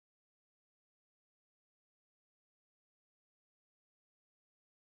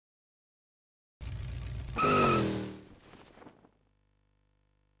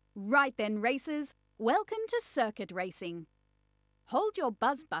Right then, racers, welcome to circuit racing. Hold your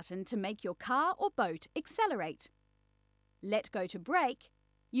buzz button to make your car or boat accelerate. Let go to brake.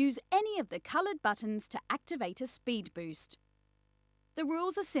 Use any of the coloured buttons to activate a speed boost. The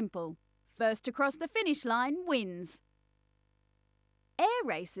rules are simple. First to cross the finish line wins. Air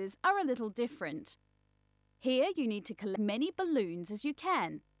races are a little different. Here you need to collect many balloons as you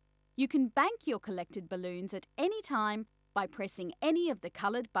can. You can bank your collected balloons at any time by pressing any of the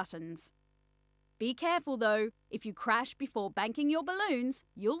coloured buttons. Be careful though, if you crash before banking your balloons,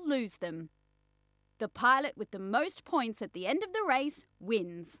 you'll lose them. The pilot with the most points at the end of the race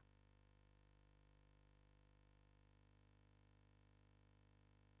wins.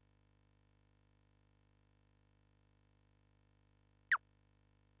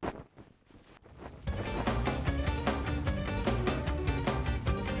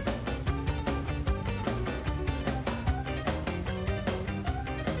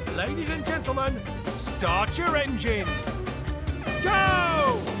 Ladies and gentlemen, start your engines.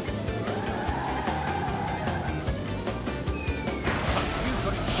 Go! You've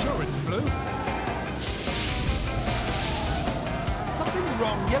got insurance, Blue. Something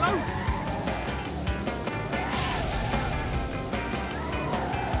wrong, Yellow?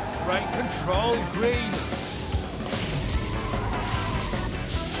 Brake control, Green.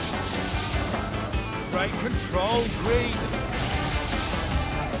 Brake control, Green.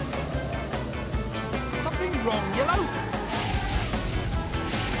 Something wrong, Yellow?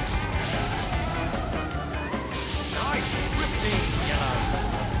 Nice drifting, Yellow.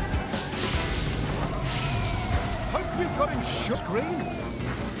 Hope you've got insurance, Green.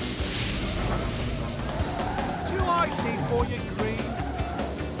 Too icy for you, Green.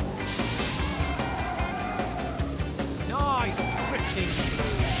 Nice drifting,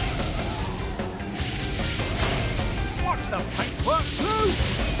 Blue. Watch the paintwork, Blue.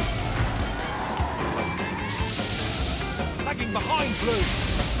 Lagging behind, Blue.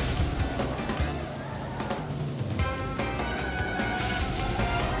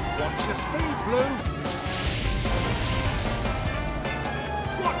 Watch your speed, Blue.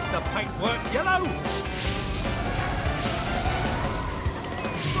 Watch the paintwork, Yellow.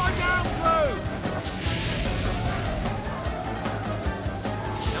 Slow down, Blue.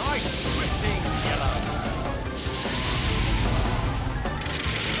 Nice drifting, Yellow.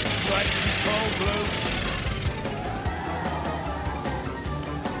 Great control, Blue.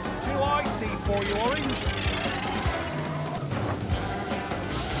 Icy for you, Orange.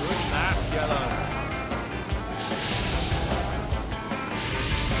 Good lap, Yellow.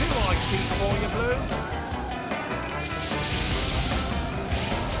 Too icy for you, Blue.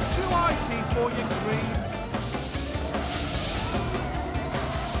 Too icy for you, Green.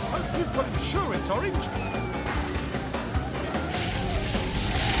 Hope you've got insurance, Orange.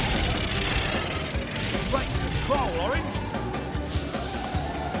 Great control, Orange.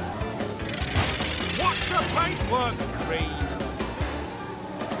 Watch the paintwork, Green.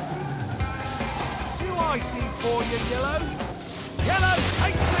 Too icy for you, Yellow. Yellow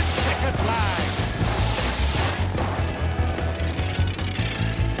takes the checkered flag.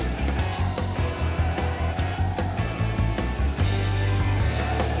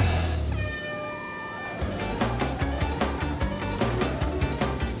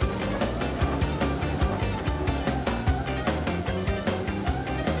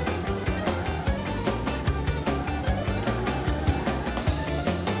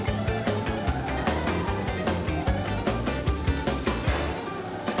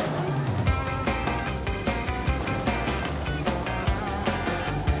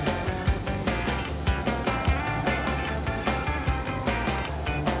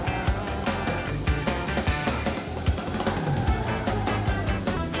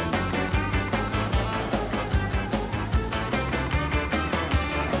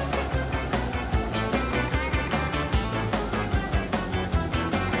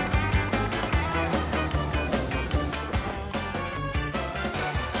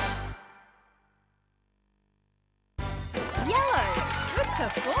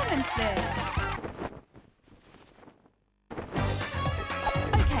 Performance there.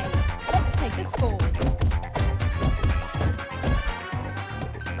 Okay, let's take the scores.